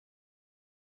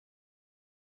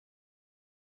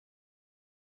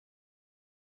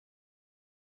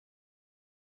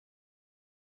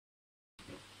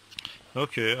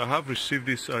Okay, I have received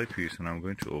this eyepiece and I'm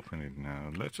going to open it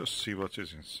now. Let us see what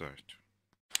is inside.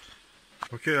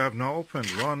 Okay, I have now opened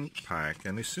one pack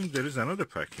and it seems there is another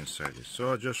pack inside it.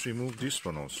 So I'll just remove this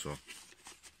one also.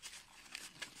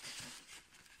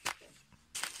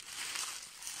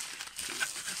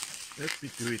 Let me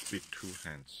do it with 2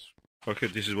 hands. Okay,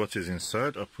 this is what is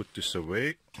inside. I'll put this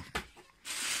away.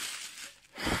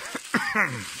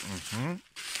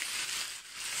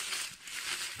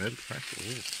 Well packed.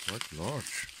 Oh, quite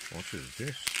large. What is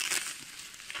this?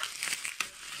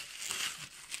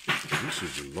 This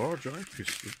is a large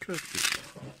eyepiece. Look at this.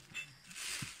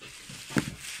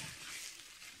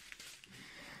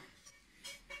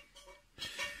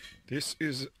 This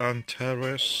is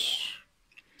Antares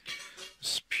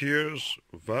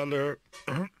Speers-Waler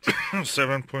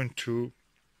 7.2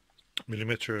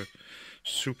 millimeter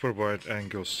super wide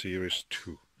angle series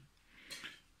 2.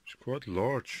 It's quite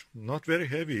large, not very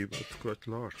heavy, but quite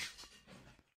large.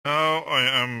 Now I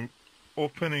am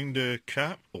opening the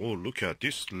cap. Oh, look at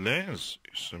this lens.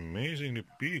 It's amazingly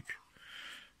big.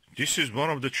 This is one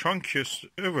of the chunkiest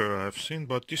ever I've seen,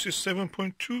 but this is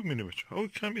 7.2 millimeter. How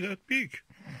it can be that big?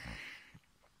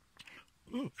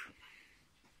 Look.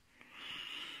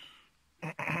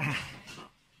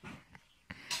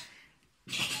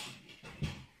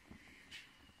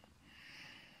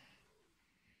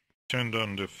 Turn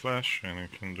on the flash and you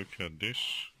can look at this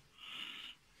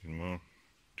in more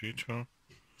detail.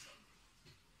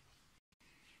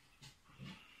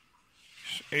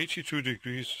 It's 82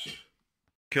 degrees.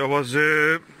 Okay, I was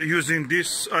using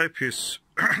this eyepiece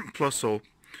Plus-O,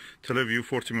 Teleview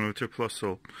 40mm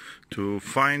Plus-O, to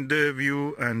find the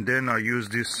view, and then I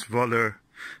used this Waler,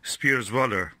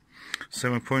 Speers-Waler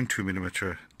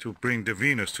 7.2mm to bring the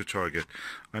Venus to target.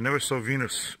 I never saw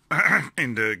Venus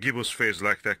in the gibbous phase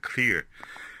like that clear.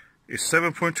 It's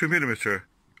 7.2mm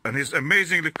and it's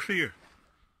amazingly clear.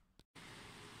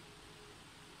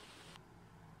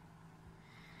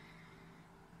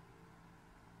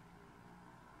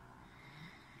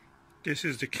 This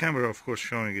is the camera, of course,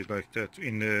 showing it like that.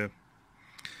 In the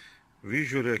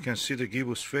visually I can see the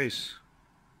gibbous face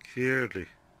clearly.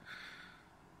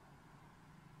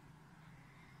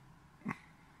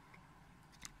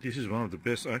 This is one of the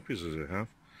best eyepieces I have.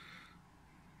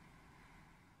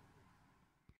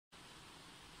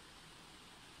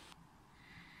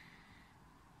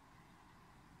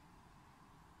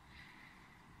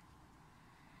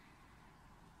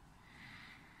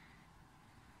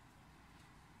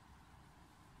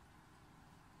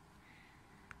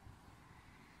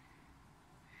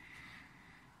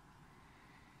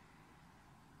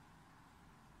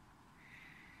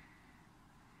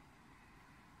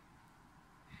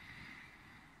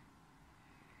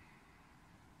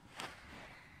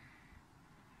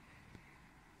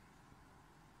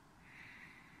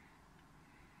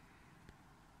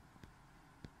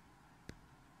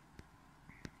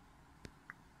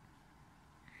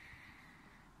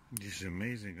 This is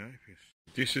amazing eyepiece.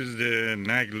 This is the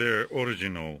Nagler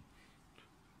original,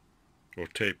 or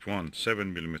tape 1,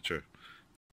 7mm.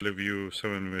 Teleview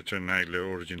 7mm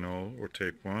Nagler original or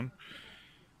tape 1.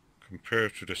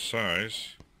 Compared to the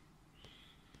size,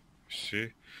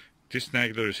 see, this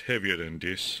Nagler is heavier than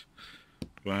this.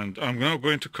 And I'm now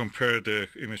going to compare the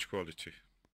image quality.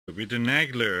 With the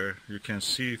Nagler, you can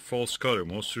see false color,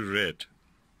 mostly red,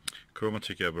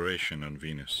 chromatic aberration on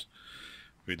Venus.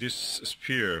 With this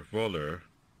Speers-Waler,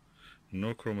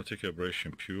 no chromatic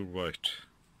aberration, pure white.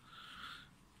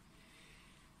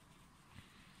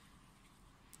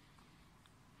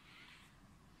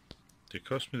 They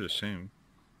cost me the same.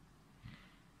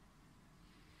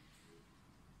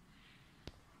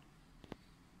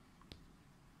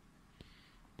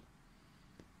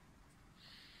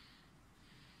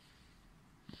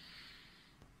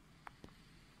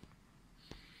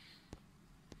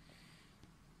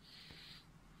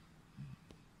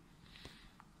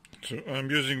 So I'm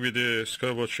using with the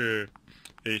Skywatcher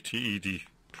ATED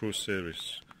Pro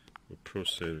Series.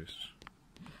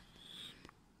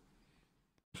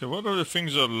 Okay, one of the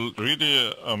things that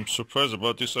really I'm surprised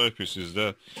about this eyepiece is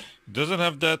that it doesn't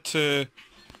have that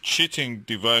cheating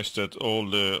device that all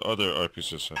the other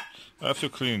eyepieces have. I have to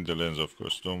clean the lens, of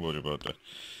course, don't worry about that.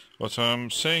 What I'm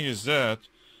saying is that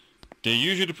they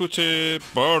usually put a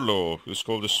Barlow, it's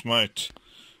called a Smite,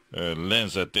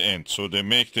 lens at the end, so they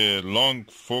make the long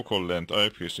focal length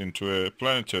eyepiece into a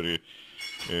planetary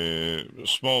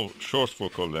small short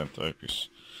focal length eyepiece.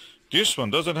 This one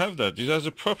doesn't have that. It has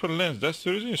a proper lens. That's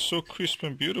the reason it's so crisp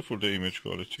and beautiful, the image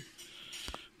quality.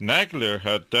 Nagler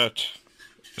had that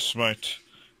Smite.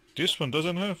 This one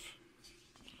doesn't have.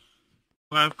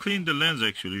 I've cleaned the lens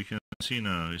actually, you can see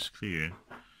now it's clear.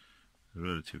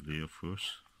 relatively, of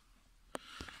course.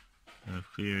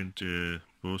 I've cleared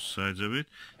both sides of it.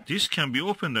 This can be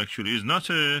opened actually. It's not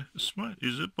a smart.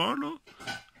 Is it Barlow?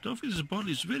 I don't think it's a Barlow.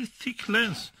 It's very thick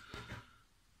lens.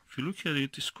 If you look at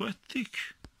it, it's quite thick.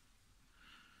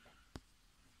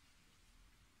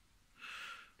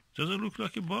 Doesn't look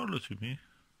like a Barlow to me.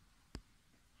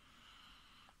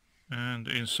 And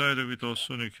inside of it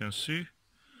also you can see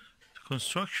the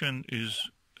construction is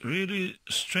really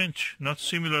strange, not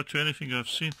similar to anything I've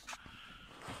seen.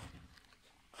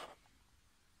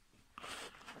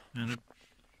 And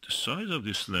the size of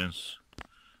this lens,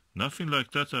 nothing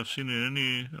like that I've seen in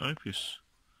any eyepiece.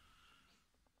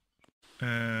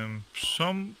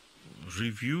 Some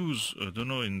reviews, I don't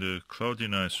know, in the Cloudy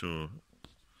Nights or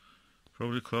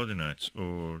probably Cloudy Nights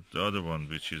or the other one,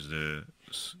 which is the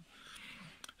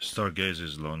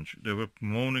Stargazer's Lounge. They were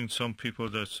moaning, some people,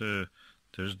 that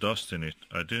there's dust in it.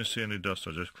 I didn't see any dust,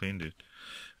 I just cleaned it.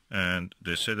 And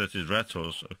they say that it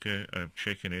rattles. Okay, I'm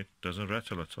checking it, doesn't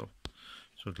rattle at all.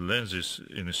 So the lens is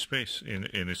in its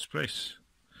place.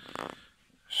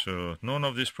 So none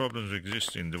of these problems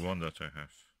exist in the one that I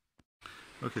have.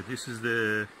 Okay, this is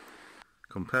the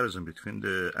comparison between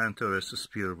the anti-OS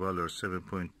Speers-Waler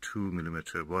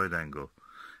 7.2mm wide angle,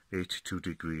 82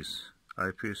 degrees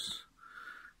eyepiece.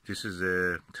 This is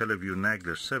a Teleview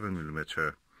Nagler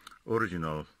 7mm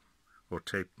original or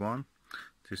tape 1.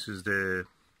 This is the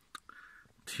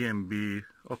TMB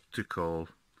optical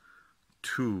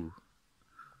 2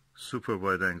 super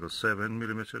wide angle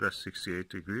 7mm, that's 68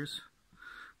 degrees.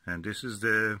 And this is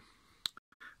the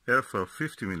Airflow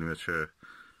 50mm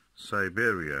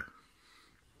Siberia,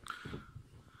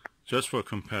 just for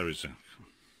comparison.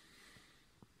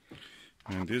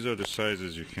 And these are the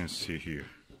sizes you can see here.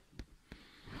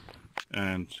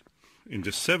 And in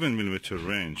the 7mm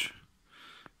range,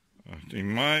 in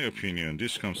my opinion,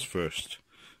 this comes first.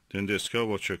 Then the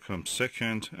Skywatcher comes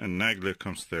second, and Nagler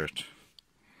comes third.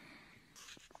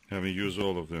 Having used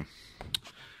all of them.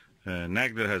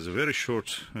 Nagler has a very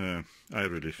short eye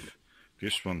relief.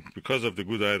 This one, because of the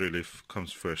good eye relief,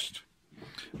 comes first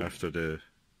after the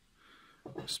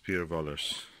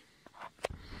Speers-Walers.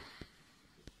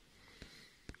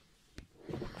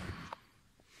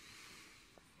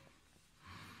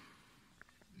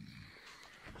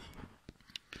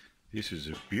 This is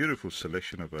a beautiful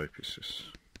selection of eyepieces.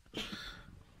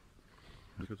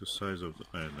 Look at the size of the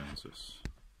eye lenses.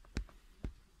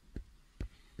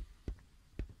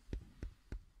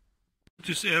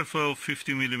 This Airflow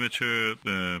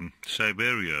 50mm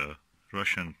Siberia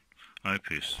Russian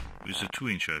eyepiece is a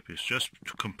 2-inch eyepiece, just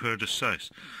to compare the size.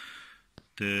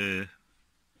 The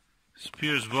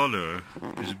Speers-Waler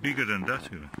is bigger than that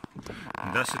even,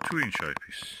 and that's a 2-inch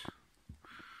eyepiece.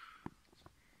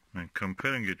 And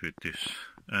comparing it with this,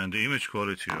 and the image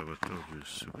quality of it is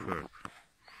superb.